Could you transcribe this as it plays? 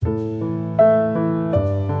I'm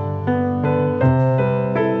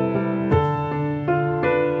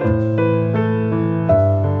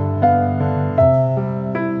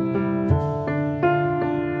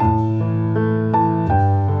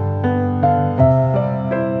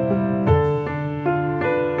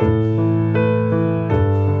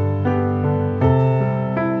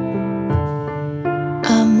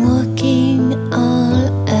walking all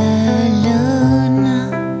alone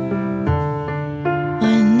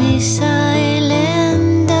on this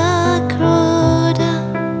island dark road.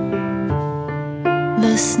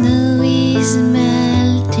 The snow is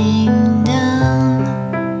melting down,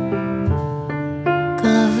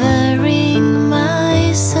 covering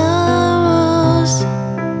my sorrows.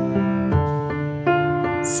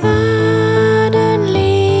 Suddenly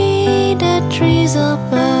the trees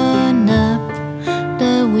open up,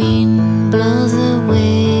 the wind blows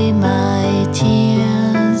away my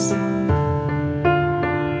tears.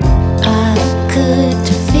 I could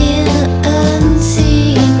feel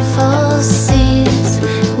unseen voices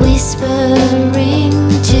whispering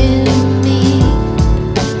to me.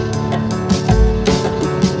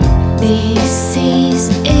 This is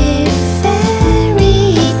a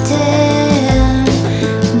fairy tale.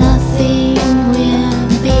 Nothing will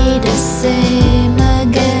be the same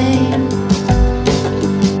again.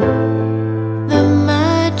 The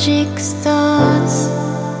magic starts.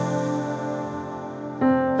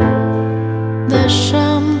 The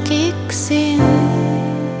charm kicks in.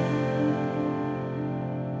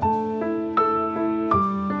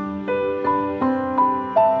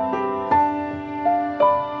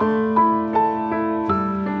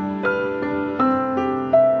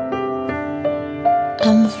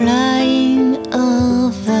 I'm flying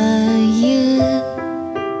over you,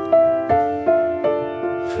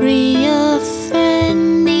 free of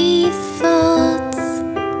any thoughts.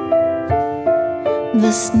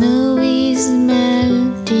 The snow is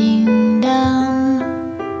melting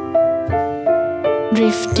down,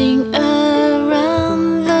 drifting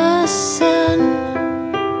around the sun.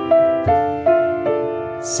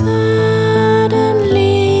 Suddenly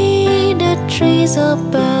the trees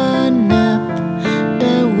open up,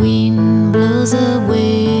 the wind blows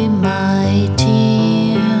away my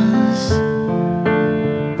tears.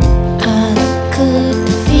 I could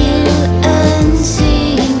feel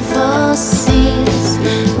unseen voices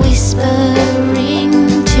whispering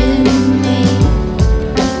to me.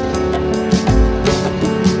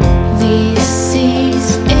 This is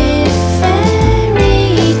a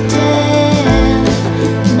fairy tale.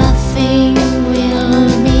 Nothing will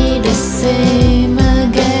be the same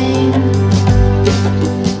again.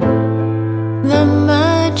 The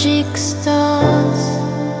magic starts.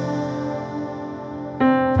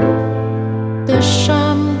 The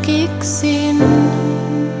charm kicks in.